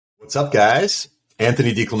What's up, guys?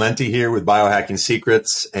 Anthony DiClemente here with Biohacking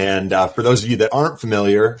Secrets. And for those of you that aren't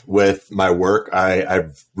familiar with my work,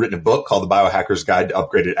 I've written a book called The Biohacker's Guide to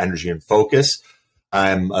Upgraded Energy and Focus.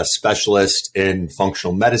 I'm a specialist in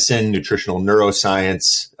functional medicine, nutritional neuroscience,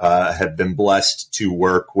 have been blessed to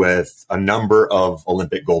work with a number of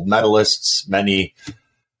Olympic gold medalists, many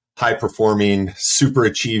high-performing,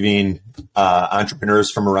 super-achieving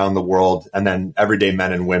entrepreneurs from around the world, and then everyday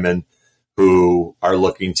men and women who are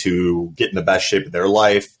looking to get in the best shape of their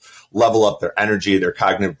life, level up their energy, their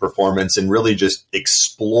cognitive performance, and really just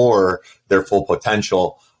explore their full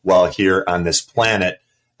potential while here on this planet.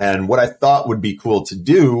 And what I thought would be cool to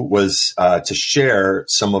do was to share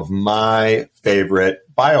some of my favorite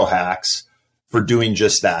biohacks for doing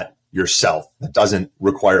just that yourself. That doesn't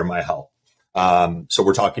require my help. So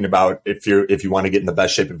we're talking about if you want to get in the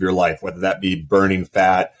best shape of your life, whether that be burning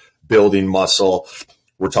fat, building muscle.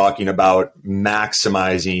 We're talking about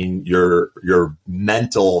maximizing your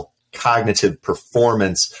mental cognitive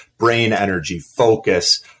performance, brain energy,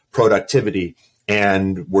 focus, productivity.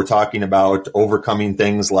 And we're talking about overcoming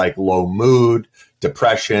things like low mood,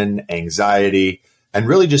 depression, anxiety, and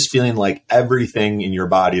really just feeling like everything in your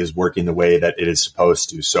body is working the way that it is supposed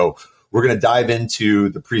to. So we're going to dive into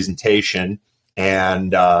the presentation.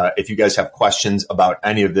 And if you guys have questions about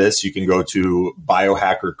any of this, you can go to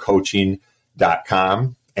biohackercoaching.com.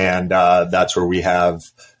 And that's where we have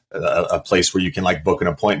a place where you can like book an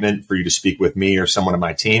appointment for you to speak with me or someone on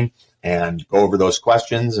my team and go over those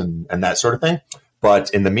questions and that sort of thing.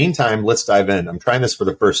 But in the meantime, let's dive in. I'm trying this for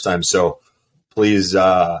the first time, so please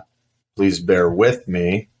bear with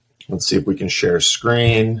me. Let's see if we can share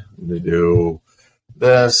screen. We do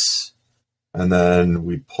this, and then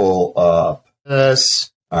we pull up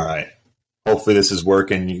this. All right. Hopefully this is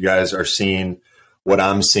working. You guys are seeing what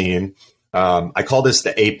I'm seeing. I call this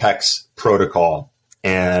the Apex protocol.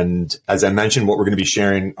 And as I mentioned, what we're going to be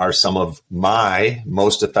sharing are some of my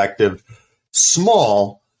most effective,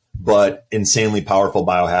 small, but insanely powerful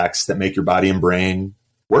biohacks that make your body and brain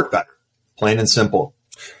work better, plain and simple.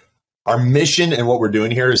 Our mission and what we're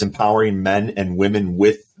doing here is empowering men and women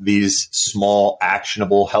with these small,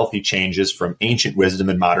 actionable, healthy changes from ancient wisdom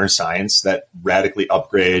and modern science that radically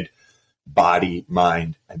upgrade body,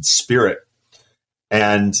 mind, and spirit.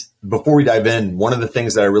 And before we dive in, one of the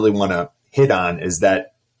things that I really want to hit on is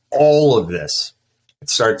that all of this, it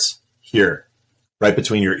starts here, right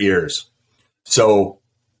between your ears. So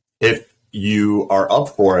if you are up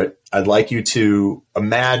for it, I'd like you to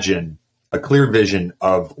imagine a clear vision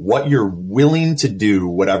of what you're willing to do,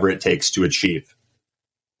 whatever it takes to achieve,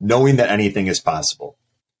 knowing that anything is possible.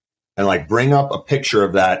 And like bring up a picture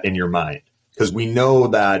of that in your mind, because we know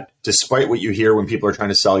that despite what you hear when people are trying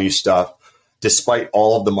to sell you stuff, despite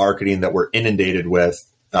all of the marketing that we're inundated with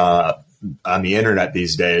on the internet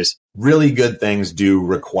these days, really good things do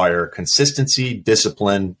require consistency,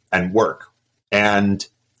 discipline, and work, and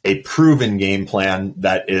a proven game plan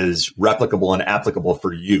that is replicable and applicable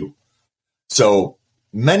for you. So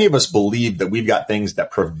many of us believe that we've got things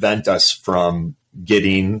that prevent us from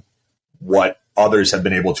getting what others have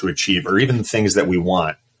been able to achieve, or even things that we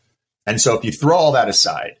want. And so if you throw all that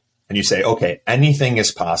aside and you say, okay, anything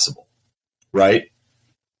is possible, right?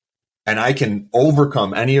 And I can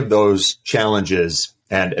overcome any of those challenges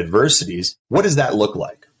and adversities. What does that look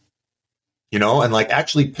like? You know, and like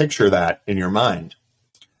actually picture that in your mind.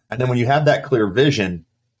 And then when you have that clear vision,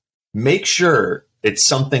 make sure it's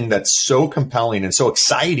something that's so compelling and so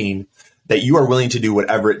exciting that you are willing to do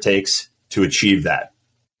whatever it takes to achieve that,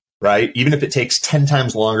 right? Even if it takes 10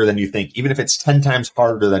 times longer than you think, even if it's 10 times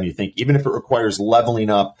harder than you think, even if it requires leveling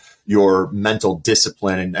up your mental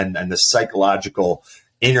discipline and the psychological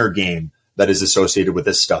inner game that is associated with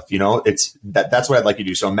this stuff. You know, that's what I'd like you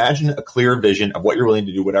to do. So imagine a clear vision of what you're willing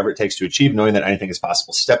to do, whatever it takes to achieve, knowing that anything is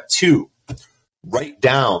possible. Step 2, write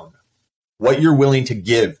down what you're willing to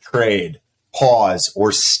give, trade, pause,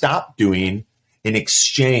 or stop doing in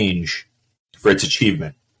exchange for its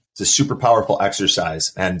achievement. It's a super powerful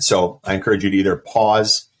exercise. And so I encourage you to either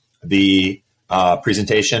pause the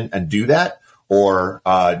presentation and do that, or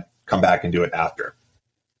come back and do it after.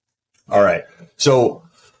 All right. So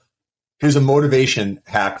here's a motivation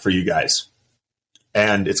hack for you guys.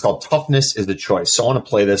 And it's called Toughness is a Choice. So I want to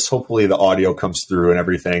play this. Hopefully the audio comes through and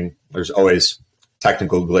everything. There's always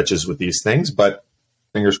technical glitches with these things, but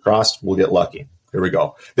fingers crossed, we'll get lucky. Here we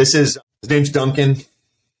go. His name's Duncan.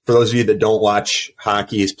 For those of you that don't watch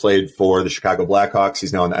hockey, he's played for the Chicago Blackhawks.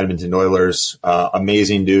 He's now in the Edmonton Oilers.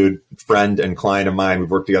 Amazing dude, friend and client of mine. We've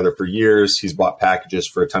worked together for years. He's bought packages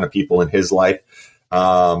for a ton of people in his life. But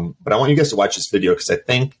I want you guys to watch this video because I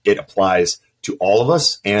think it applies to all of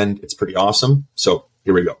us and it's pretty awesome. So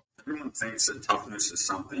here we go. Everyone thinks that toughness is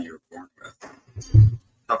something you're born with.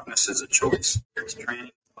 Toughness is a choice. It's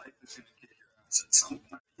training. Life is going to kick your ass at some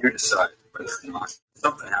point. You decide whether or not.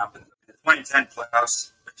 Something happens. In the 2010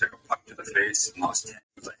 playoffs, I took a puck to the face and lost 10. I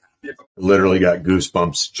was like, happy about it. Literally got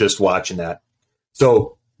goosebumps just watching that.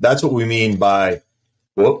 So that's what we mean by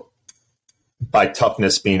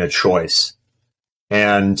toughness being a choice.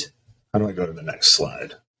 And how do I go to the next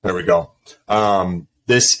slide? There we go.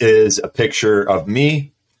 This is a picture of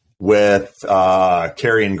me with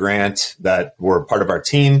Carrie and Grant that were part of our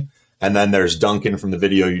team. And then there's Duncan from the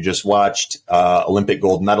video you just watched, Olympic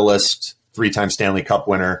gold medalist, 3-time Stanley Cup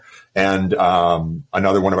winner, and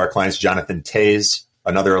another one of our clients, Jonathan Taze,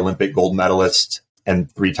 another Olympic gold medalist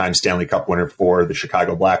and 3-time Stanley Cup winner for the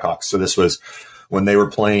Chicago Blackhawks. So this was when they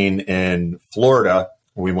were playing in Florida.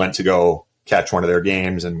 We went to go catch one of their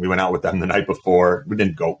games, and we went out with them the night before. We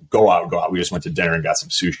didn't go out. We just went to dinner and got some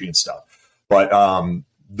sushi and stuff. But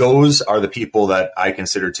those are the people that I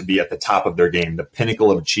consider to be at the top of their game, the pinnacle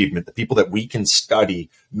of achievement, the people that we can study.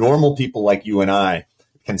 Normal people like you and I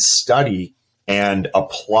can study and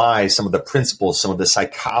apply some of the principles, some of the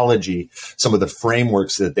psychology, some of the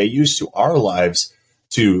frameworks that they use to our lives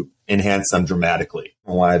to enhance them dramatically.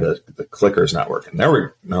 Why the clicker is not working. There we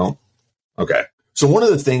go. No. Okay. So one of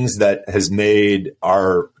the things that has made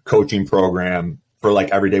our coaching program for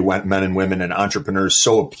like everyday men and women and entrepreneurs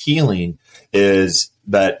so appealing is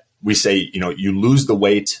that we say, you lose the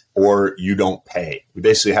weight or you don't pay. We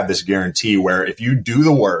basically have this guarantee where if you do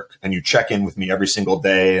the work and you check in with me every single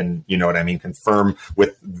day and confirm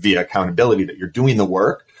with via accountability that you're doing the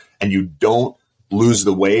work and you don't lose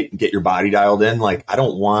the weight and get your body dialed in, like I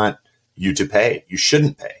don't want you to pay. You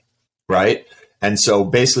shouldn't pay, right? And so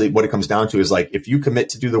basically what it comes down to is like, if you commit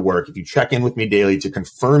to do the work, if you check in with me daily to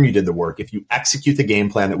confirm you did the work, if you execute the game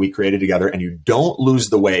plan that we created together and you don't lose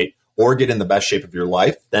the weight or get in the best shape of your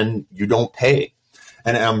life, then you don't pay.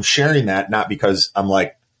 And I'm sharing that not because I'm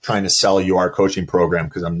like trying to sell you our coaching program,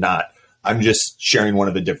 because I'm not. I'm just sharing one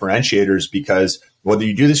of the differentiators, because whether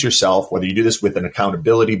you do this yourself, whether you do this with an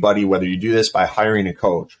accountability buddy, whether you do this by hiring a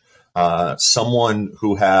coach, someone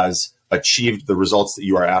who has achieved the results that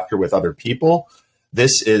you are after with other people,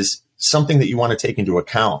 this is something that you want to take into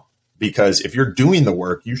account, because if you're doing the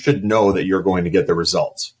work, you should know that you're going to get the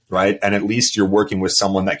results, right? And at least you're working with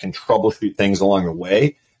someone that can troubleshoot things along the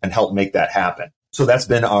way and help make that happen. So that's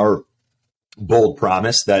been our bold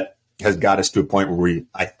promise that has got us to a point where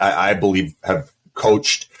I believe, have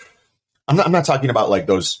coached. I'm not talking about like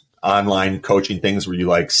those online coaching things where you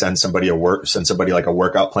like send somebody like a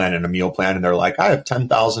workout plan and a meal plan, and they're like, I have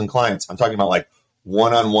 10,000 clients. I'm talking about like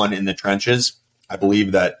one-on-one in the trenches. I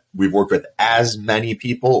believe that we've worked with as many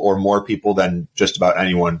people or more people than just about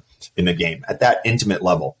anyone in the game at that intimate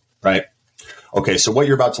level, right? Okay, so what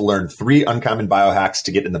you're about to learn, 3 uncommon biohacks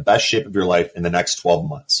to get in the best shape of your life in the next 12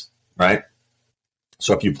 months, right?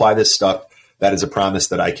 So if you apply this stuff, that is a promise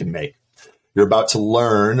that I can make. You're about to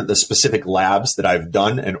learn the specific labs that I've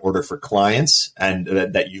done in order for clients and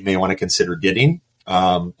that you may want to consider getting,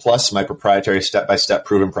 plus my proprietary step-by-step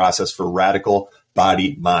proven process for radical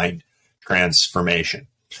body-mind transformation.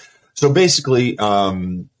 So basically,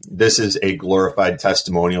 this is a glorified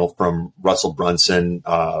testimonial from Russell Brunson,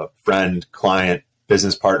 friend, client,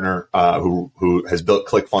 business partner, who has built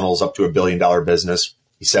ClickFunnels up to $1 billion business.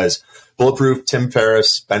 He says, Bulletproof, Tim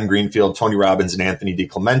Ferriss, Ben Greenfield, Tony Robbins, and Anthony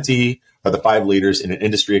DiClemente are the 5 leaders in an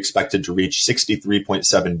industry expected to reach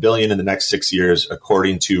 $63.7 billion in the next 6 years,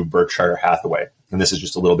 according to Berkshire Hathaway. And this is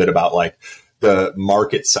just a little bit about like the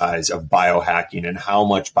market size of biohacking and how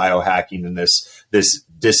much biohacking and this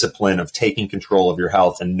discipline of taking control of your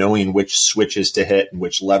health and knowing which switches to hit and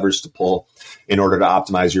which levers to pull in order to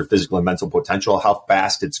optimize your physical and mental potential, how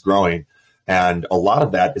fast it's growing. And a lot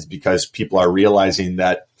of that is because people are realizing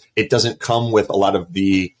that it doesn't come with a lot of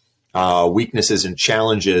the weaknesses and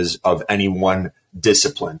challenges of any one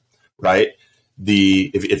discipline, right?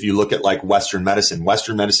 If you look at like Western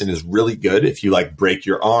medicine is really good if you like break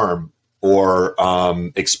your arm or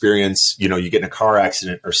experience, you get in a car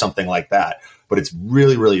accident or something like that. But it's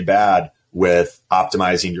really, really bad with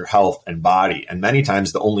optimizing your health and body. And many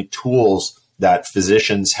times the only tools that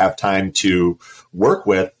physicians have time to work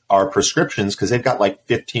with are prescriptions, because they've got like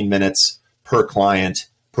 15 minutes per client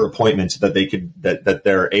per appointment that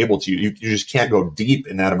they're able to. You just can't go deep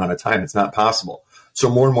in that amount of time. It's not possible. So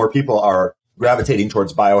more and more people are gravitating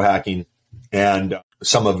towards biohacking, and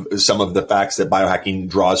some of the facts that biohacking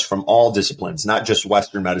draws from all disciplines, not just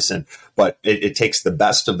Western medicine, but it takes the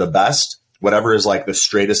best of the best, whatever is like the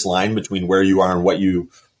straightest line between where you are and what you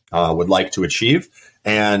would like to achieve.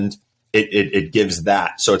 And it gives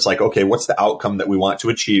that. So it's like, okay, what's the outcome that we want to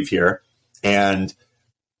achieve here? And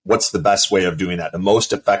what's the best way of doing that? The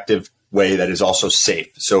most effective way that is also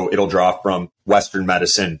safe. So it'll draw from Western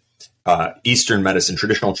medicine, Eastern medicine,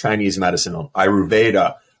 traditional Chinese medicine,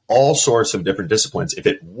 Ayurveda, all sorts of different disciplines. If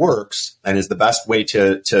it works and is the best way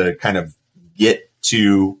to kind of get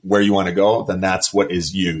to where you want to go, then that's what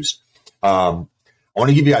is used. I want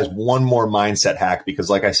to give you guys one more mindset hack because,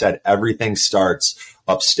 like I said, everything starts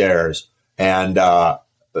upstairs. And,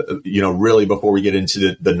 really before we get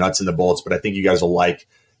into the nuts and the bolts, but I think you guys will like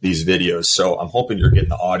these videos. So I'm hoping you're getting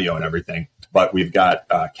the audio and everything, but we've got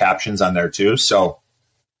captions on there too. So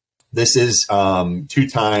this is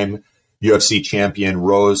two-time UFC champion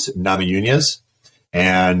Rose Namajunas.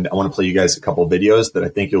 And I want to play you guys a couple of videos that I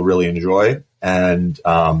think you'll really enjoy. And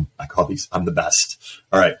I call these I'm the best.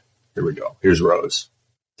 All right, here we go. Here's Rose.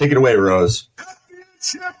 Take it away, Rose.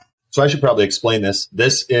 So I should probably explain this.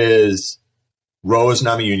 This is Rose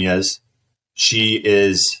Namajunas. She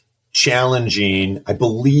is challenging, I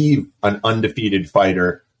believe, an undefeated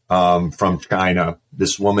fighter from China.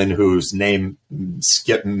 This woman whose name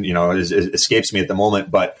escapes me at the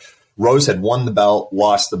moment, but Rose had won the belt,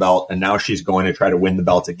 lost the belt, and now she's going to try to win the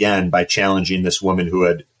belt again by challenging this woman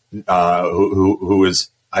who was,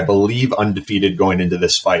 I believe, undefeated going into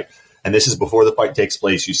this fight. And this is before the fight takes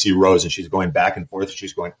place. You see Rose, and she's going back and forth.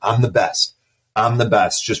 She's going, "I'm the best. I'm the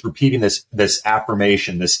best." Just repeating this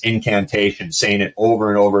affirmation, this incantation, saying it over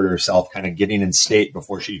and over to herself, kind of getting in state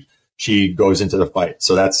before she goes into the fight.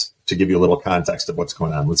 So that's to give you a little context of what's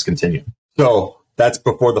going on. Let's continue. So that's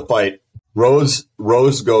before the fight. Rose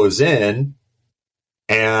goes in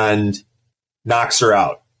and knocks her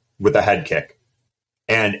out with a head kick,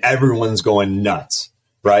 and everyone's going nuts,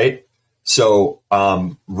 right? So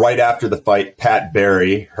right after the fight, Pat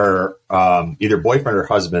Barry, her either boyfriend or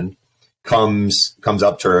husband, comes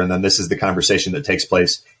up to her, and then this is the conversation that takes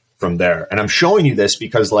place from there. And I'm showing you this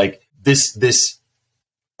because, like, this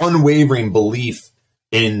unwavering belief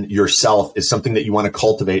in yourself is something that you want to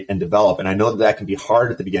cultivate and develop. And I know that can be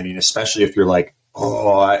hard at the beginning, especially if you're like,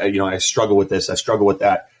 "Oh, I struggle with this, I struggle with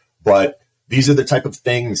that." But these are the type of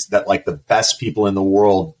things that, like, the best people in the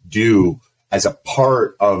world do as a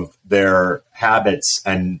part of their habits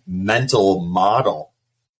and mental model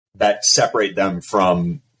that separate them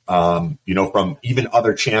from from even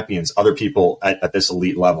other champions, other people at this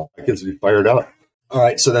elite level. That gets me fired up. All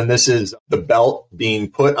right, so then this is the belt being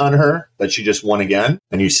put on her that she just won again,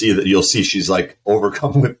 and you'll see she's like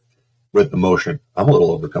overcome with emotion. I'm a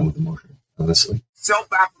little overcome with emotion, honestly.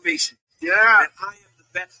 Self-affirmation. Yeah, that I am the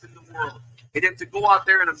best in the world, and then to go out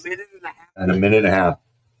there in a minute and a half. And a minute and a half.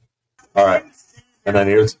 All right, and then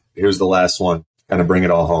here's the last one. Kind of bring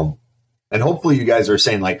it all home, and hopefully you guys are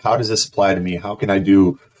saying, like, how does this apply to me? How can I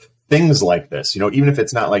do things like this, even if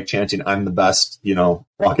it's not like chanting "I'm the best,"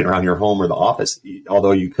 walking around your home or the office,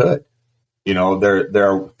 although you could, there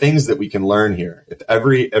are things that we can learn here. If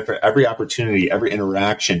every opportunity, every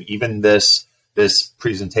interaction, even this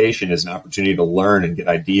presentation is an opportunity to learn and get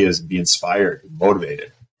ideas and be inspired and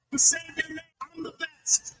motivated. I'm the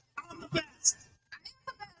best. I'm the best.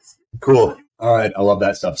 Cool. All right. I love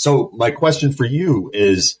that stuff. So my question for you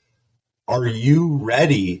is, are you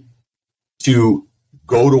ready to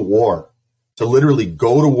go to war, to literally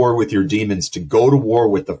go to war with your demons, to go to war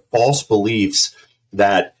with the false beliefs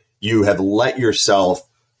that you have let yourself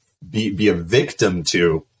be a victim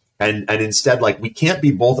to? And instead, like, we can't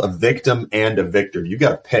be both a victim and a victor. You got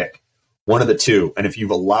to pick one of the two. And if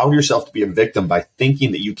you've allowed yourself to be a victim by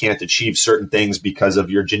thinking that you can't achieve certain things because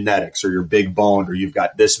of your genetics or your big bone, or you've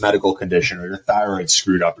got this medical condition, or your thyroid's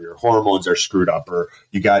screwed up, or your hormones are screwed up, or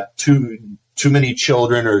you got too many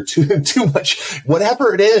children, or too much,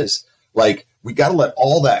 whatever it is, like, we got to let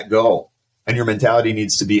all that go. And your mentality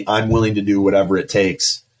needs to be, I'm willing to do whatever it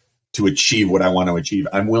takes to achieve what I want to achieve.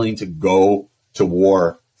 I'm willing to go to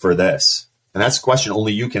war for this. And that's a question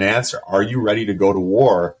only you can answer. Are you ready to go to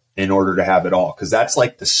war in order to have it all? Because that's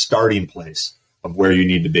like the starting place of where you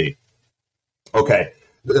need to be. Okay.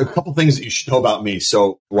 A couple things that you should know about me.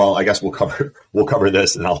 So, well, I guess we'll cover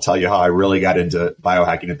this, and I'll tell you how I really got into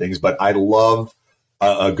biohacking and things. But I love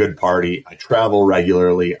a good party. I travel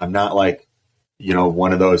regularly. I'm not like,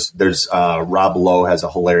 one of those. There's Rob Lowe has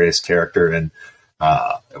a hilarious character in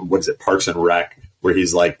Parks and Rec, where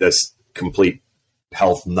he's like this complete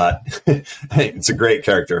health nut. It's a great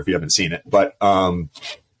character if you haven't seen it. But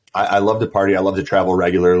I love to party. I love to travel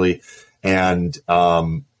regularly, and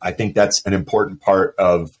I think that's an important part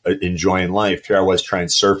of enjoying life. Here I was trying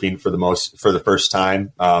surfing for the first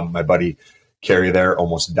time. My buddy Carrie there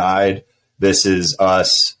almost died. This is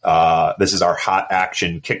us. This is our hot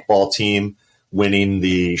action kickball team winning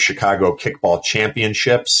the Chicago Kickball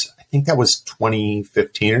Championships. I think that was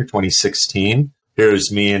 2015 or 2016.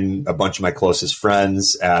 here's me and a bunch of my closest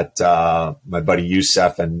friends at my buddy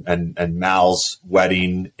Youssef and Mal's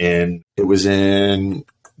wedding it was in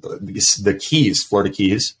the Keys, Florida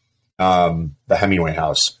Keys, the Hemingway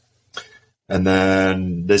House. And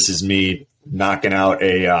then this is me knocking out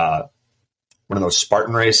one of those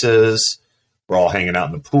Spartan races. We're all hanging out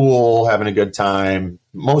in the pool, having a good time.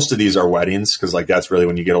 Most of these are weddings because like that's really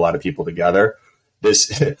when you get a lot of people together.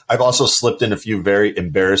 I've also slipped in a few very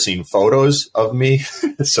embarrassing photos of me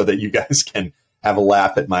so that you guys can have a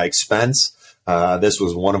laugh at my expense. This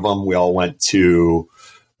was one of them. We went to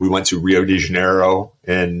Rio de Janeiro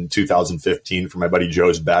in 2015 for my buddy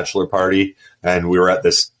Joe's bachelor party. And we were at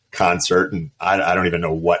this concert and I don't even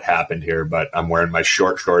know what happened here, but I'm wearing my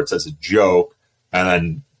short shorts as a joke. And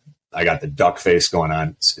then I got the duck face going on.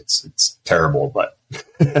 It's terrible, but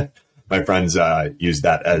my friends used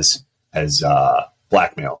that as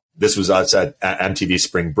blackmail. This was us at MTV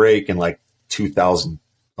Spring Break in like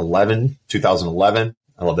 2011.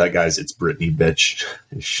 I love that, guys. It's Britney, bitch.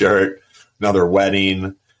 His shirt, another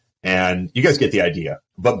wedding, and you guys get the idea.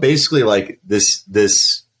 But basically, like this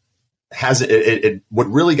has it. What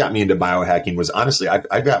really got me into biohacking was honestly,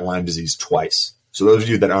 I've got Lyme disease twice. So those of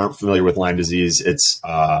you that aren't familiar with Lyme disease, it's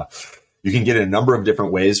you can get it a number of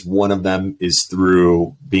different ways. One of them is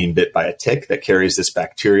through being bit by a tick that carries this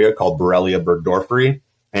bacteria called Borrelia burgdorferi.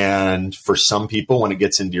 And for some people, when it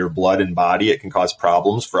gets into your blood and body, it can cause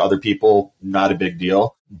problems. For other people, not a big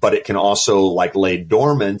deal. But it can also like lay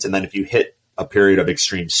dormant. And then if you hit a period of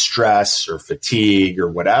extreme stress or fatigue or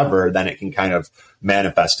whatever, then it can kind of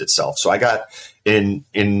manifest itself. So I got in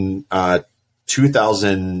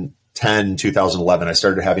 2011, I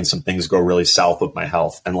started having some things go really south with my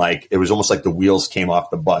health. And like, it was almost like the wheels came off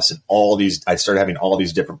the bus and I started having all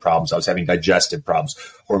these different problems. I was having digestive problems,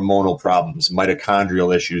 hormonal problems,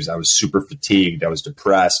 mitochondrial issues. I was super fatigued. I was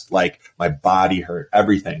depressed. Like my body hurt,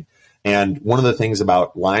 everything. And one of the things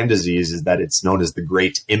about Lyme disease is that it's known as the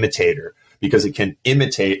great imitator because it can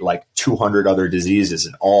imitate like 200 other diseases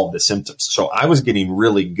and all of the symptoms. So I was getting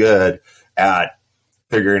really good at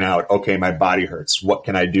figuring out, okay, my body hurts. What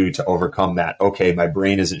can I do to overcome that? Okay, my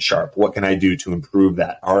brain isn't sharp. What can I do to improve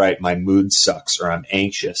that? All right, my mood sucks or I'm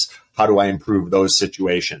anxious. How do I improve those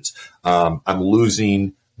situations? I'm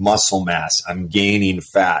losing muscle mass. I'm gaining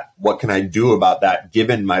fat. What can I do about that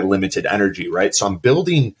given my limited energy, right? So I'm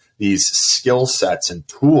building these skill sets and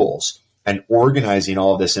tools and organizing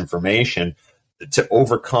all of this information to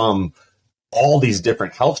overcome all these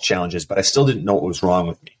different health challenges, but I still didn't know what was wrong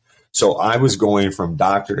with me. So I was going from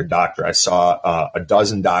doctor to doctor. I saw a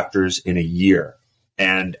dozen doctors in a year.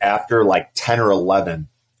 And after like 10 or 11,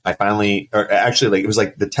 I finally, or actually like, it was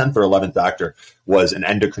like the 10th or 11th doctor was an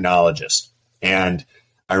endocrinologist. And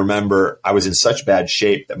I remember I was in such bad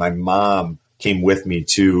shape that my mom came with me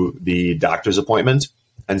to the doctor's appointment.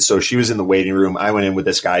 And so she was in the waiting room. I went in with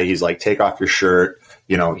this guy. He's like, take off your shirt.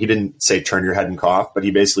 You know, he didn't say turn your head and cough, but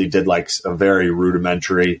he basically did like a very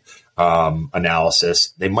rudimentary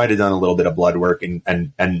analysis. They might have done a little bit of blood work. And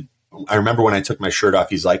I remember when I took my shirt off,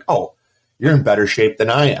 he's like, oh, you're in better shape than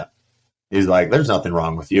I am. He's like, there's nothing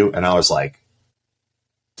wrong with you. And I was like,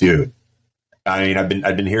 dude, I mean,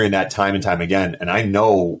 I've been hearing that time and time again, and I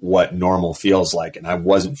know what normal feels like. And I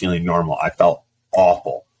wasn't feeling normal. I felt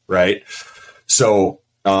awful. Right. So,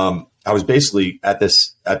 I was basically at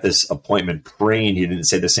this appointment praying he didn't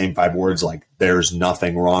say the same 5 words like, there's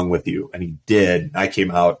nothing wrong with you. And he did. I came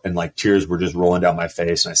out and like tears were just rolling down my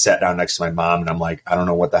face. And I sat down next to my mom and I'm like, I don't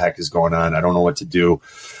know what the heck is going on. I don't know what to do.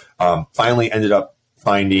 Finally ended up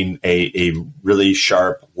finding a really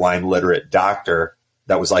sharp Lyme literate doctor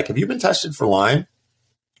that was like, have you been tested for Lyme?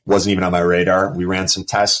 Wasn't even on my radar. We ran some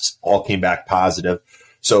tests, all came back positive.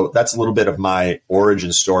 So that's a little bit of my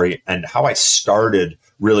origin story and how I started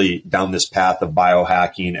really down this path of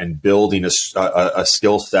biohacking and building a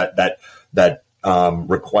skill set that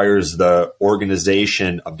requires the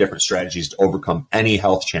organization of different strategies to overcome any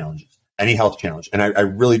health challenge. And I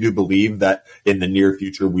really do believe that in the near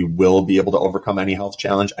future, we will be able to overcome any health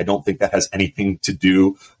challenge. I don't think that has anything to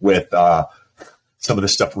do with some of the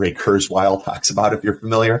stuff Ray Kurzweil talks about, if you're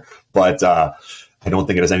familiar, but I don't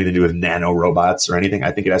think it has anything to do with nano robots or anything.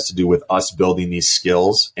 I think it has to do with us building these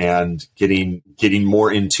skills and getting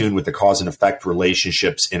more in tune with the cause and effect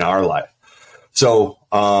relationships in our life. So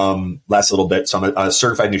last little bit. So I'm a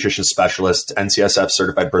certified nutrition specialist, NCSF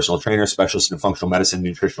certified personal trainer, specialist in functional medicine,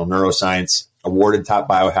 nutritional neuroscience, awarded top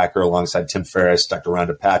biohacker alongside Tim Ferriss, Dr.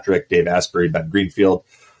 Rhonda Patrick, Dave Asprey, Ben Greenfield,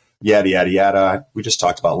 yada, yada, yada. We just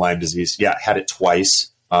talked about Lyme disease. Yeah, had it twice.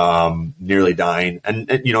 Nearly dying.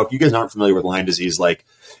 And, you know, if you guys aren't familiar with Lyme disease, like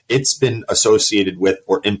it's been associated with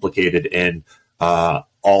or implicated in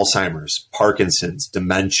Alzheimer's, Parkinson's,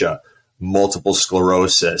 dementia, multiple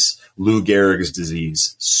sclerosis, Lou Gehrig's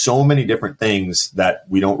disease, so many different things that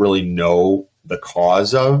we don't really know the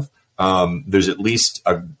cause of. There's at least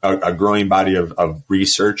a growing body of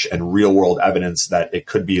research and real world evidence that it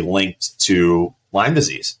could be linked to Lyme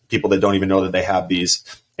disease, people that don't even know that they have these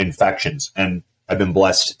infections. And I've been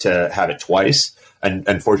blessed to have it twice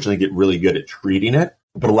and fortunately get really good at treating it.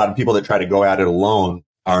 But a lot of people that try to go at it alone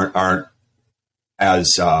aren't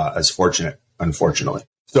as fortunate, unfortunately.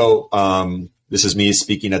 So this is me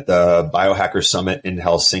speaking at the Biohacker Summit in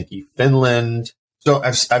Helsinki, Finland. So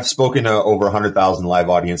I've spoken to over 100,000 live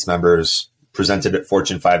audience members, presented at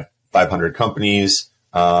Fortune 500 companies,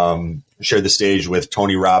 shared the stage with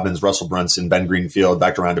Tony Robbins, Russell Brunson, Ben Greenfield,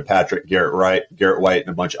 Dr. Rhonda Patrick, Garrett White, and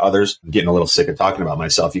a bunch of others. I'm getting a little sick of talking about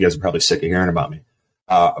myself. You guys are probably sick of hearing about me.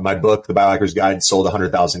 My book, The Biohacker's Guide, sold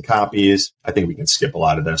 100,000 copies. I think we can skip a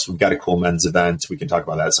lot of this. We've got a cool men's event. We can talk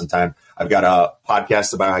about that sometime. I've got a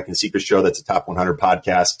podcast, The Biohacking Secret Show. That's a top 100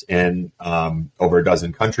 podcast in over a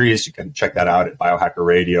dozen countries. You can check that out at Biohacker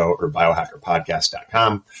Radio or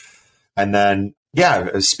biohackerpodcast.com. And then, I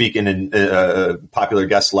was speaking in a popular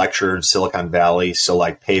guest lecture in Silicon Valley. So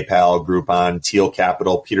like PayPal, Groupon, Thiel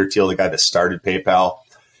Capital, Peter Thiel, the guy that started PayPal.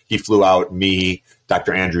 He flew out, me,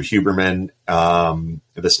 Dr. Andrew Huberman,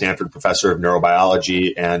 the Stanford professor of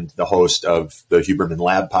neurobiology and the host of the Huberman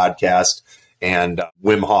Lab podcast, and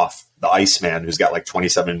Wim Hof, the Iceman, who's got like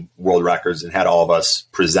 27 world records, and had all of us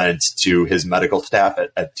present to his medical staff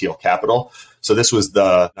at Thiel Capital. So this was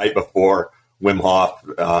the night before Wim Hof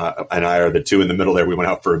and I are the two in the middle there. We went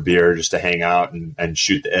out for a beer just to hang out and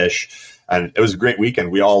shoot the ish. And it was a great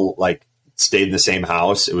weekend. We all like stayed in the same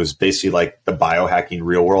house. It was basically like the biohacking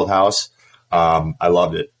real world house. I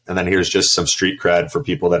loved it. And then here's just some street cred for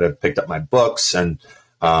people that have picked up my books and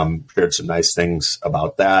shared some nice things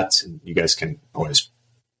about that. And you guys can always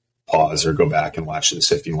pause or go back and watch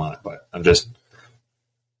this if you want. But I'm just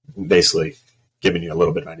basically giving you a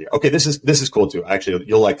little bit of an idea. Okay, this is cool too. Actually,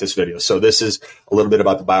 you'll like this video. So this is a little bit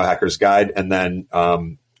about the Biohacker's Guide. And then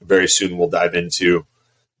very soon we'll dive into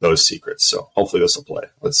those secrets. So hopefully this will play.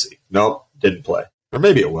 Let's see. Nope, didn't play. Or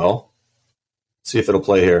maybe it will. See if it'll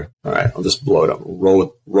play here. All right, I'll just blow it up.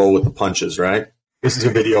 Roll with the punches, right? This is a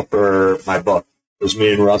video for my book. There's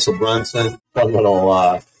me and Russell Brunson. Fun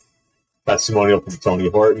little testimonial from Tony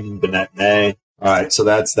Horton, Danette May. All right, so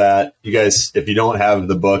that's that. You guys, if you don't have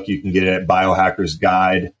the book, you can get it at Biohacker's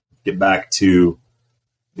Guide. Get back to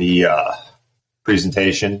the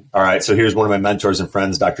presentation. All right, so here's one of my mentors and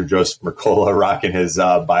friends, Dr. Joseph Mercola, rocking his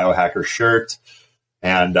Biohacker shirt.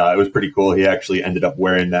 And it was pretty cool. He actually ended up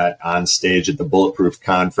wearing that on stage at the Bulletproof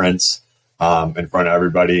conference in front of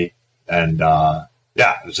everybody. And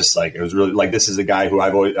it was just like, it was really like, this is a guy who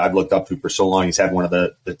I've looked up to for so long. He's had one of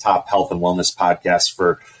the top health and wellness podcasts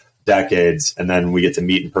for decades. And then we get to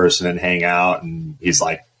meet in person and hang out. And he's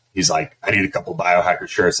like, I need a couple of Biohacker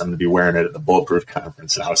shirts. I'm going to be wearing it at the Bulletproof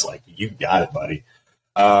conference. And I was like, you got it, buddy.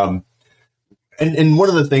 And one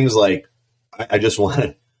of the things, like, I just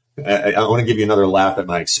want to give you another laugh at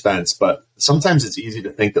my expense, but sometimes it's easy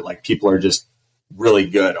to think that like people are just really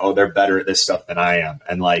good. Oh, they're better at this stuff than I am.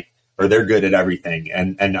 And like, or they're good at everything.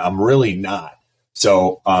 And I'm really not.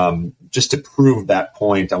 So just to prove that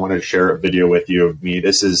point, I wanted to share a video with you of me.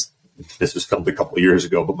 This was filmed a couple of years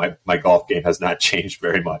ago, but my golf game has not changed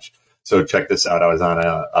very much. So check this out. I was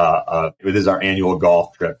on this is our annual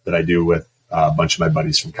golf trip that I do with a bunch of my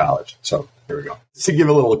buddies from college. So here we go. Just to give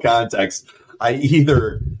a little context, I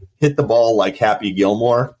either hit the ball like Happy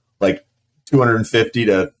Gilmore, like 250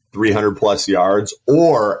 to 300 plus yards,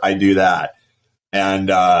 or I do that.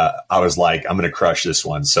 And I was like, I'm going to crush this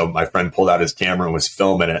one. So my friend pulled out his camera and was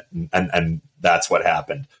filming it. And that's what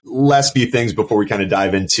happened. Last few things before we kind of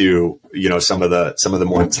dive into, some of the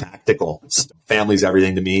more tactical stuff. Family's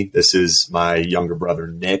everything to me. This is my younger brother,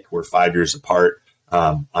 Nick. We're 5 years apart.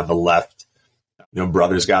 On the left,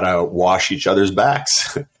 brothers got to wash each other's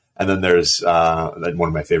backs. And then there's one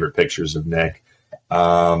of my favorite pictures of Nick.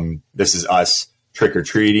 This is us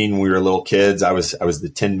trick-or-treating when we were little kids. I was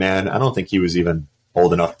the Tin Man. I don't think he was even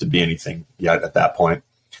old enough to be anything yet at that point.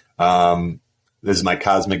 This is my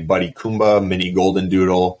cosmic buddy Kumba, mini golden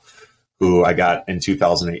doodle, who I got in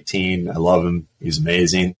 2018. I love him. He's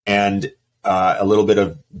amazing. And a little bit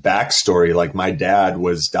of backstory, like my dad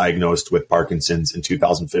was diagnosed with Parkinson's in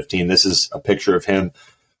 2015. This is a picture of him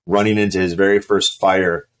running into his very first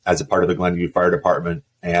fire as a part of the Glenview Fire Department,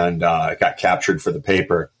 and it got captured for the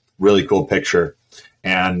paper. Really cool picture.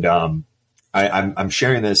 And I'm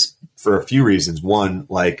sharing this for a few reasons. One,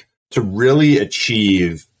 like to really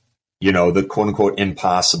achieve the quote unquote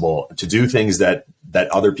impossible, to do things that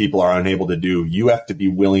other people are unable to do. You have to be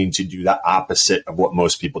willing to do the opposite of what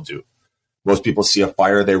most people do. Most people see a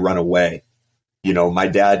fire, they run away. My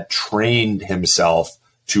dad trained himself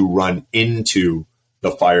to run into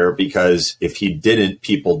the fire because if he didn't,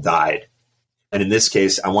 people died. And in this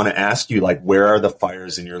case, I want to ask you, where are the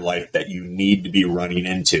fires in your life that you need to be running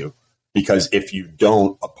into? Because if you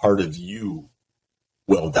don't, a part of you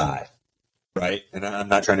will die, right? And I'm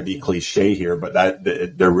not trying to be cliche here, but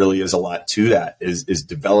there really is a lot to that, is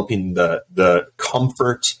developing the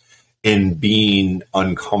comfort in being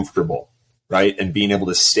uncomfortable, right? And being able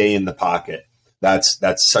to stay in the pocket. That's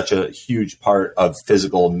such a huge part of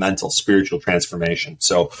physical, mental, spiritual transformation.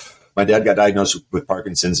 So my dad got diagnosed with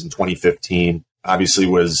Parkinson's in 2015. Obviously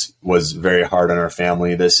was very hard on our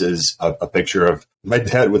family. This is a picture of my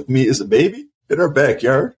dad with me as a baby in our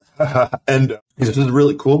backyard. And this was a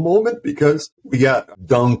really cool moment because we got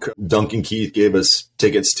Duncan Keith gave us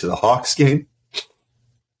tickets to the Hawks game.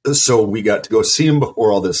 So we got to go see him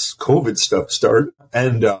before all this COVID stuff started.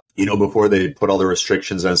 And, before they put all the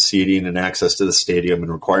restrictions on seating and access to the stadium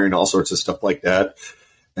and requiring all sorts of stuff like that.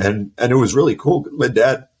 And it was really cool. My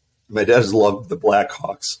dad has loved the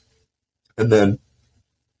Blackhawks. And then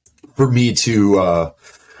for me to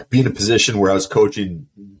be in a position where I was coaching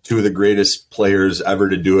two of the greatest players ever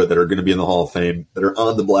to do it that are going to be in the Hall of Fame, that are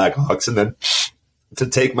on the Blackhawks, and then to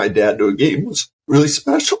take my dad to a game was really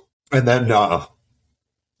special. And then to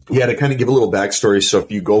kind of give a little backstory. So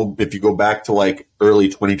if you go back to early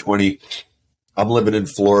 2020, I'm living in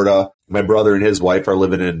Florida. My brother and his wife are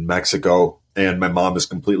living in Mexico, and my mom is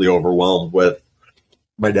completely overwhelmed with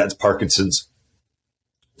my dad's Parkinson's.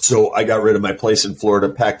 So I got rid of my place in Florida,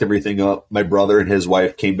 packed everything up. My brother and his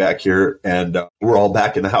wife came back here, and we're all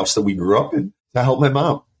back in the house that we grew up in to help my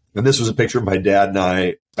mom. And this was a picture of my dad and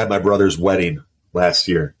I at my brother's wedding last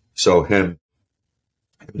year. So him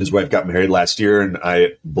and his wife got married last year, and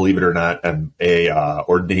I, believe it or not, am a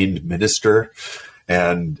ordained minister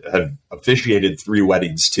and have officiated 3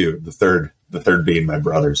 weddings too. The third being my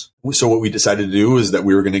brother's. So what we decided to do is that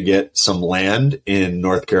we were going to get some land in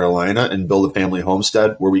North Carolina and build a family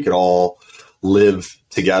homestead where we could all live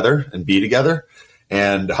together and be together.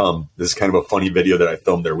 And this is kind of a funny video that I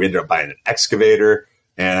filmed there. We ended up buying an excavator,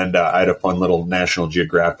 and I had a fun little National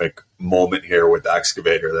Geographic moment here with the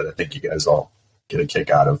excavator that I think you guys all get a kick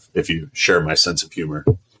out of if you share my sense of humor.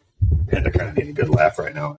 And I kind of need a good laugh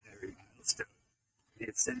right now. The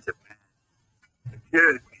ascent of man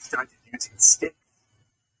appeared when he started using sticks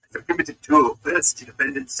as a primitive tool, first to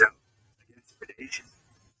defend himself against predation,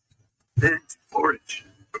 then to forage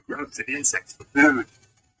for grubs and insects for food,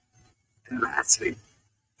 and lastly, to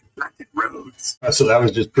planted roads. So that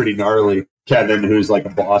was just pretty gnarly. Kevin, who's like a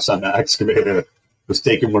boss on the excavator, was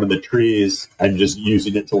taking one of the trees and just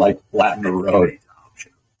using it to flatten the road.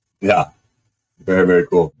 Yeah, very, very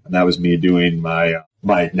cool. And that was me doing my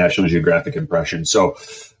National Geographic impression. So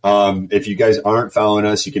if you guys aren't following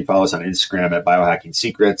us, you can follow us on Instagram at Biohacking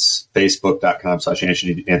Secrets,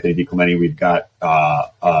 Facebook.com/Anthony DiClemente. We've got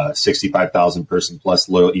 65,000 person plus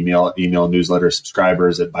loyal email newsletter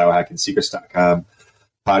subscribers at biohackingsecrets.com.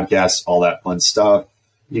 Podcasts, all that fun stuff.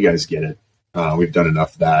 You guys get it. We've done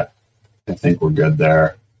enough of that. I think we're good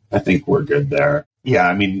there. Yeah,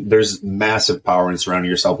 I mean, there's massive power in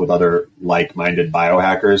surrounding yourself with other like-minded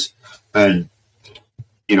biohackers. And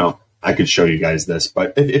I could show you guys this,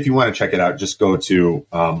 but if you want to check it out, just go to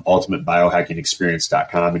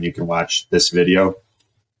ultimatebiohackingexperience.com and you can watch this video.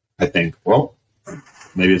 I think,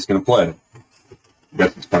 maybe it's going to play. I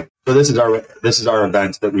guess it's fun. So this is our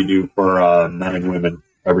event that we do for men and women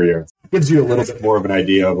every year. It gives you a little bit more of an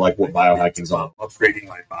idea of what biohacking is on. Upgrading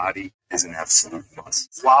my body is an absolute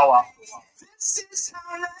must. Wow.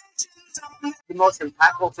 The most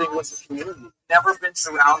impactful thing was the community. Never been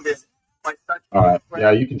surrounded by such. All right.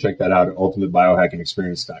 Yeah, you can check that out at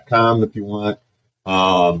ultimatebiohackingexperience.com if you want.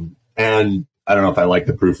 And I don't know if I like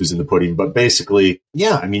the proof is in the pudding, but basically,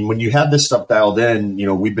 yeah, I mean, when you have this stuff dialed in,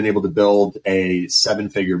 we've been able to build a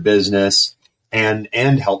 7-figure business and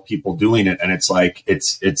help people doing it. And it's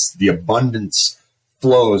the abundance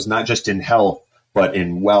flows, not just in health, but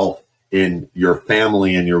in wealth, in your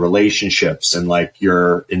family and your relationships and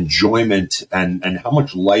your enjoyment and how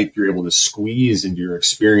much life you're able to squeeze into your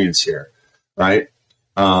experience here. Right.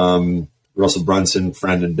 Russell Brunson,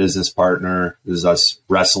 friend and business partner. This is us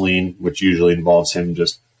wrestling, which usually involves him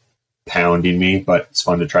just pounding me, but it's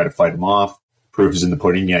fun to try to fight him off. Proof is in the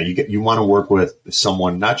pudding. Yeah, you want to work with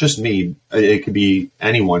someone, not just me. It could be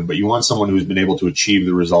anyone, but you want someone who's been able to achieve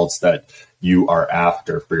the results that you are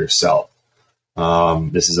after for yourself.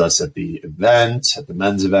 This is us at the event, at the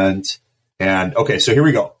men's event. And okay, so here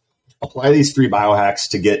we go. Apply these 3 biohacks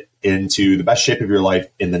to get into the best shape of your life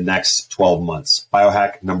in the next 12 months.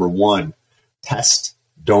 Biohack number 1, test,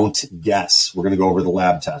 don't guess. We're going to go over the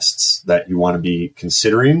lab tests that you want to be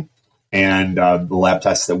considering and the lab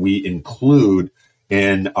tests that we include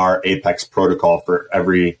in our Apex protocol for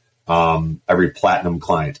every platinum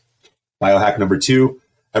client. Biohack number 2,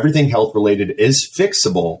 everything health related is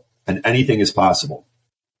fixable and anything is possible.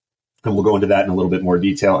 And we'll go into that in a little bit more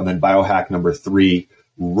detail. And then biohack number 3,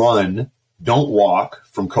 run, don't walk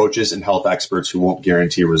from coaches and health experts who won't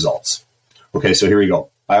guarantee results. Okay, so here we go.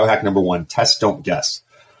 Biohack number 1, test, don't guess.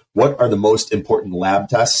 What are the most important lab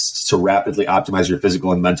tests to rapidly optimize your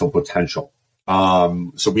physical and mental potential?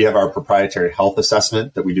 So we have our proprietary health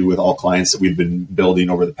assessment that we do with all clients that we've been building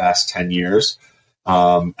over the past 10 years.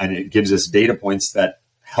 And it gives us data points that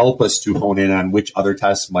help us to hone in on which other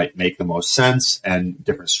tests might make the most sense and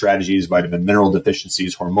different strategies, vitamin mineral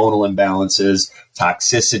deficiencies, hormonal imbalances,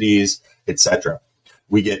 toxicities, etc.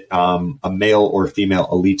 We get a male or female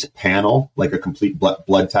elite panel, like a complete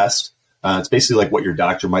blood test. It's basically like what your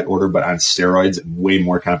doctor might order, but on steroids and way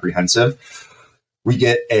more comprehensive. We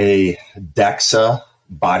get a DEXA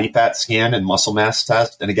body fat scan and muscle mass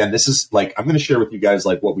test. And again, this is like, I'm going to share with you guys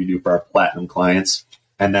like what we do for our platinum clients.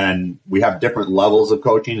 And then we have different levels of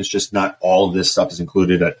coaching. It's just not all of this stuff is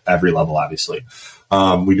included at every level, obviously.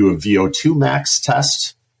 We do a VO2 max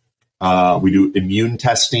test. We do immune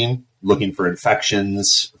testing, looking for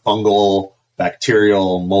infections, fungal,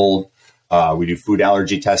 bacterial, mold. We do food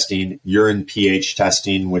allergy testing, urine pH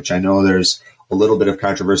testing, which I know there's a little bit of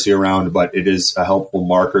controversy around, but it is a helpful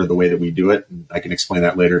marker the way that we do it. I can explain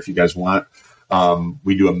that later if you guys want.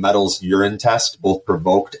 We do a metals urine test, both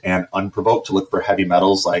provoked and unprovoked, to look for heavy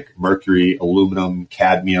metals like mercury, aluminum,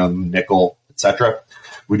 cadmium, nickel, etc.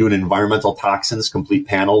 We do an environmental toxins complete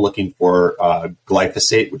panel looking for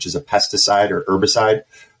glyphosate, which is a pesticide or herbicide,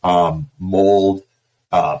 mold,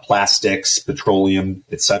 plastics, petroleum,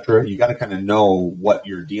 etc. You got to kind of know what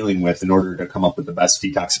you're dealing with in order to come up with the best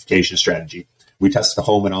detoxification strategy. We test the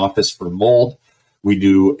home and office for mold. We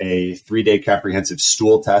do a 3-day comprehensive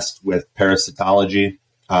stool test with parasitology.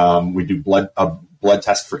 We do a blood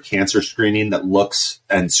test for cancer screening that looks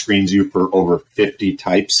and screens you for over 50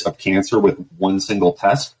 types of cancer with one single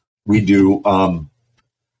test. We do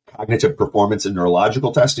cognitive performance and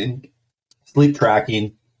neurological testing, sleep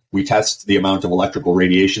tracking. We test the amount of electrical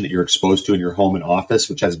radiation that you're exposed to in your home and office,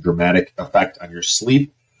 which has a dramatic effect on your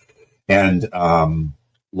sleep and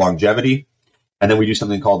longevity. And then we do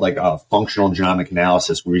something called like a functional genomic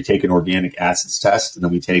analysis, where we take an organic acids test, and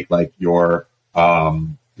then we take like your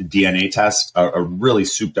DNA test, a really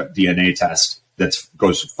souped up DNA test that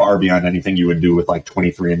goes far beyond anything you would do with like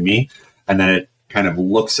 23andMe. And then it kind of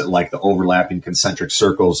looks at like the overlapping concentric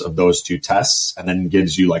circles of those two tests, and then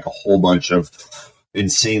gives you like a whole bunch of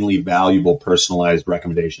insanely valuable personalized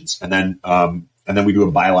recommendations. And then we do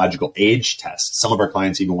a biological age test. Some of our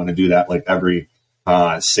clients even want to do that like every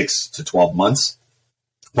 6 to 12 months.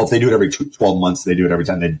 Well, if they do it every 12 months, they do it every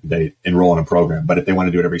time they enroll in a program. But if they want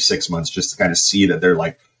to do it every 6 months, just to kind of see that they're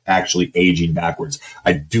like actually aging backwards.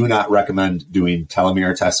 I do not recommend doing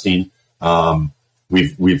telomere testing.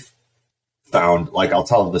 We've found, like, I'll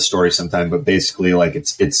tell the story sometime, but basically like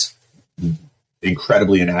it's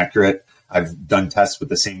incredibly inaccurate. I've done tests with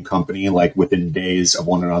the same company, like within days of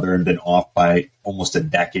one another, and been off by almost a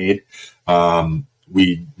decade.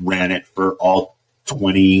 We ran it for all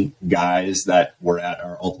 20 guys that were at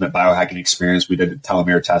our ultimate biohacking experience. We did a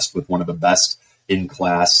telomere test with one of the best in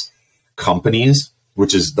class companies,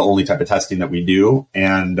 which is the only type of testing that we do.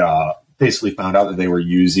 And basically found out that they were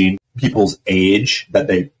using people's age that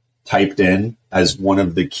they typed in as one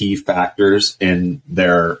of the key factors in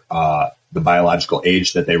their, the biological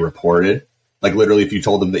age that they reported. Like literally, if you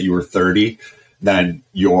told them that you were 30, then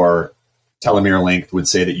your telomere length would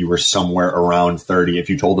say that you were somewhere around 30. If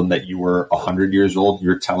you told them that you were 100 years old,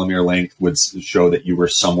 your telomere length would show that you were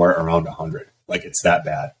somewhere around 100. Like, it's that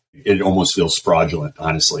bad. It almost feels fraudulent,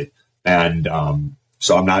 honestly. And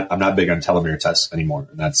so I'm not big on telomere tests anymore,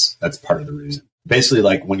 and that's part of the reason. Basically,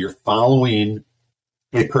 like when you're following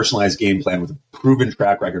a personalized game plan with a proven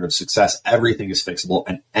track record of success, everything is fixable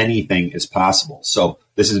and anything is possible. So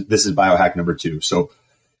this is biohack number 2. So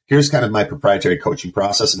here's kind of my proprietary coaching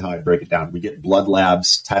process and how I break it down. We get blood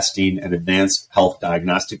labs, testing, and advanced health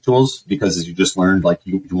diagnostic tools, because as you just learned, like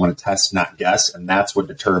you want to test, not guess. And that's what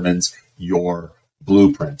determines your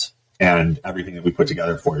blueprint and everything that we put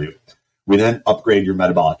together for you. We then upgrade your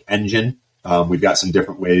metabolic engine. We've got some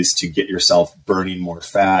different ways to get yourself burning more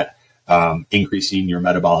fat, increasing your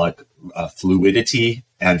metabolic fluidity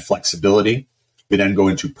and flexibility. We then go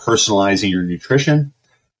into personalizing your nutrition,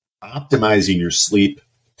 optimizing your sleep,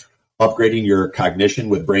 upgrading your cognition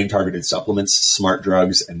with brain-targeted supplements, smart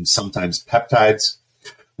drugs, and sometimes peptides.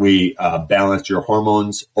 We balance your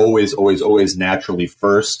hormones always, always, always naturally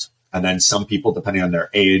first. And then some people, depending on their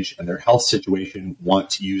age and their health situation, want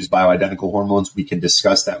to use bioidentical hormones. We can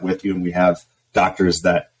discuss that with you, and we have doctors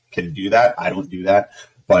that can do that. I don't do that,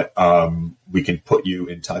 but we can put you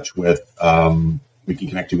in touch with, we can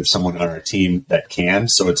connect you with someone on our team that can.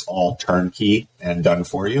 So it's all turnkey and done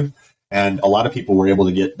for you. And a lot of people were able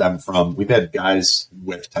to get them from, we've had guys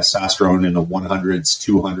with testosterone in the 100s,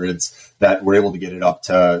 200s that were able to get it up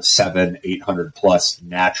to 700, 800 plus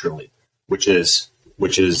naturally, which is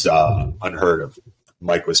unheard of.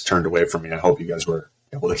 Mike was turned away from me. I hope you guys were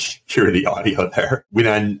able to hear the audio there. We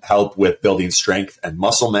then help with building strength and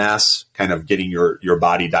muscle mass, kind of getting your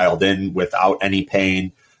body dialed in without any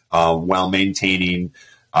pain, while maintaining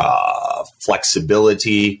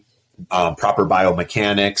flexibility, proper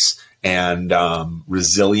biomechanics, and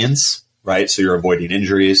resilience, right? So you're avoiding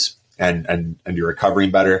injuries and you're recovering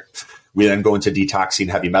better. We then go into detoxing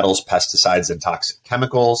heavy metals, pesticides, and toxic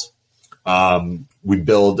chemicals. We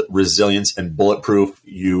build resilience and bulletproof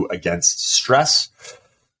you against stress.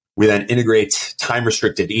 We then integrate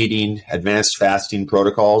time-restricted eating, advanced fasting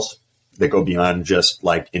protocols that go beyond just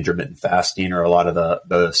like intermittent fasting or a lot of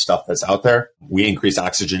the stuff that's out there. We increase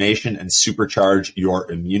oxygenation and supercharge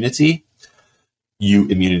your immunity.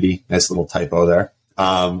 Immunity, nice little typo there.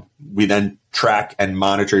 We then track and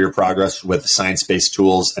monitor your progress with science-based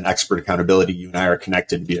tools and expert accountability. You and I are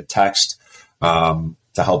connected via text to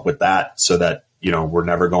help with that, so that we're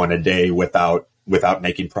never going a day without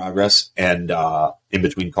making progress and in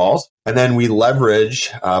between calls. And then we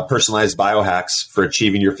leverage personalized biohacks for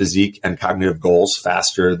achieving your physique and cognitive goals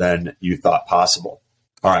faster than you thought possible.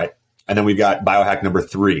 All right. And then we've got biohack number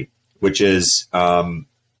 3, which is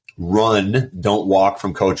run, don't walk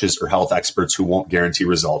from coaches or health experts who won't guarantee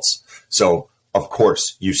results. So, of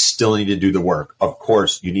course, you still need to do the work. Of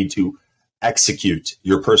course, you need to execute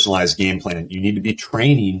your personalized game plan. You need to be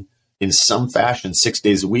training in some fashion 6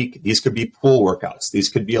 days a week. These could be pool workouts. These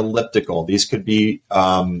could be elliptical. These could be,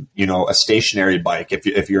 a stationary bike.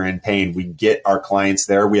 If you're in pain, we get our clients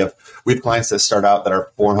there. We have clients that start out that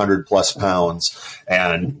are 400 plus pounds,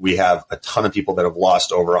 and we have a ton of people that have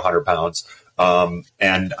lost over 100 pounds.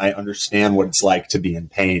 And I understand what it's like to be in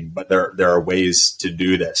pain, but there are ways to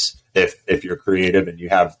do this if you're creative and you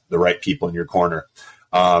have the right people in your corner.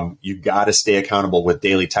 You got to stay accountable with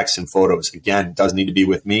daily texts and photos. Again, it doesn't need to be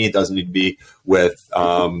with me. It doesn't need to be with,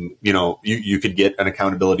 you could get an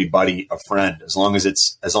accountability buddy, a friend, as long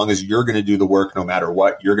as you're going to do the work, no matter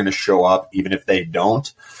what, you're going to show up. Even if they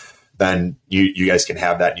don't, then you guys can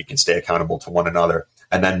have that. And you can stay accountable to one another.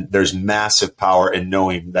 And then there's massive power in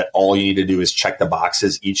knowing that all you need to do is check the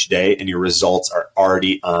boxes each day and your results are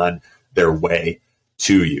already on their way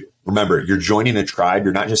to you. Remember, you're joining a tribe.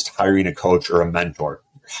 You're not just hiring a coach or a mentor.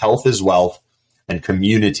 Health is wealth and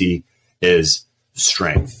community is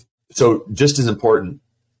strength. So just as important,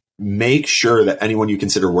 make sure that anyone you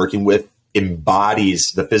consider working with embodies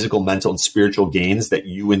the physical, mental, and spiritual gains that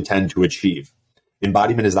you intend to achieve.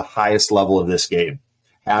 Embodiment is the highest level of this game.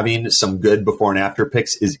 Having some good before and after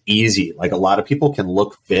pics is easy. Like, a lot of people can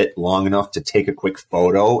look fit long enough to take a quick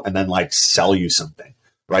photo and then like sell you something,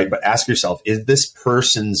 right? But ask yourself, is this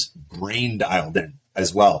person's brain dialed in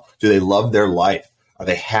as well? Do they love their life? Are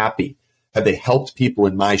they happy? Have they helped people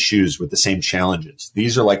in my shoes with the same challenges?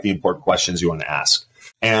 These are like the important questions you want to ask.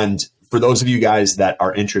 And for those of you guys that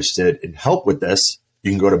are interested in help with this,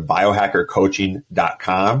 you can go to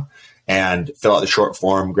biohackercoaching.com and fill out the short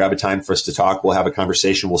form, grab a time for us to talk. We'll have a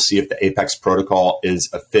conversation. We'll see if the Apex protocol is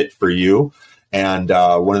a fit for you. And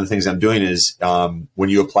one of the things I'm doing is when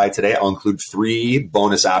you apply today, I'll include 3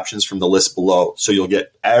 bonus options from the list below. So you'll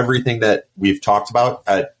get everything that we've talked about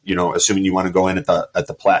at, assuming you want to go in at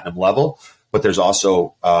the platinum level, but there's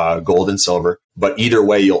also gold and silver. But either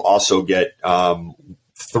way, you'll also get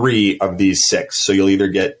 3 of these 6. So you'll either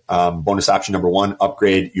get bonus option number 1,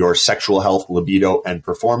 upgrade your sexual health, libido, and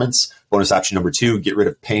performance. Bonus option number 2, get rid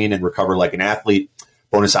of pain and recover like an athlete.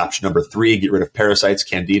 Bonus option number 3, get rid of parasites,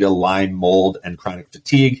 candida, Lyme, mold, and chronic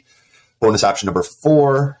fatigue. Bonus option number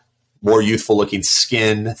 4, more youthful looking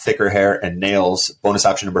skin, thicker hair, and nails. Bonus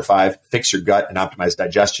option number 5, fix your gut and optimize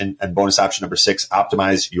digestion. And bonus option number 6,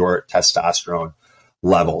 optimize your testosterone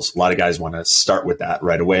levels. A lot of guys want to start with that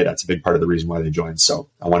right away. That's a big part of the reason why they joined. So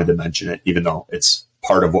I wanted to mention it, even though it's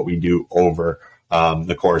part of what we do over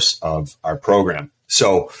the course of our program.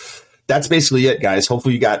 So that's basically it, guys.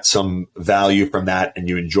 Hopefully you got some value from that and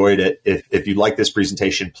you enjoyed it. If you like this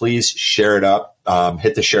presentation, please share it up,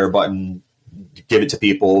 hit the share button, give it to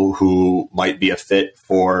people who might be a fit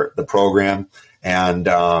for the program. And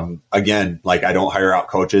again, like, I don't hire out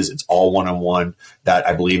coaches. It's all one-on-one. That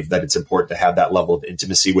I believe that it's important to have that level of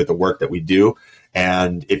intimacy with the work that we do.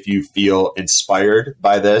 And if you feel inspired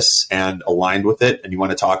by this and aligned with it, and you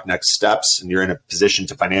want to talk next steps, and you're in a position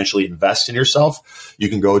to financially invest in yourself, you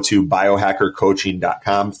can go to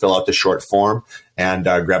biohackercoaching.com, fill out the short form, and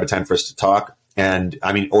grab a time for us to talk. And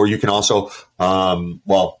I mean, or you can also,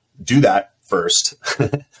 do that first.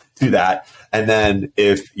 Do that. And then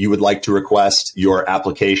if you would like to request your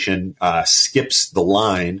application skips the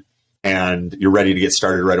line and you're ready to get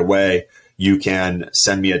started right away, you can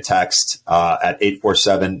send me a text at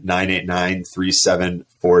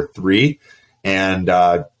 847-989-3743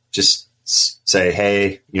 and just say,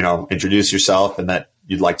 hey, introduce yourself and that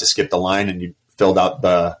you'd like to skip the line, and you filled out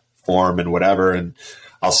the form and whatever, and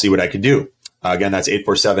I'll see what I can do. Again, that's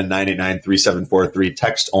 847-989-3743,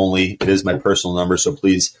 text only. It is my personal number, so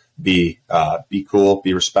please be cool,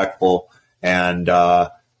 be respectful. And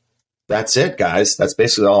that's it, guys. That's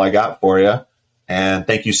basically all I got for you. And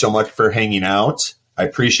thank you so much for hanging out. I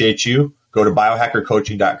appreciate you. Go to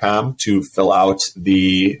biohackercoaching.com to fill out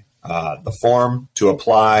the form to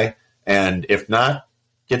apply. And if not,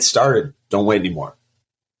 get started. Don't wait anymore.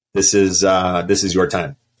 This is your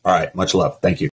time. All right. Much love. Thank you.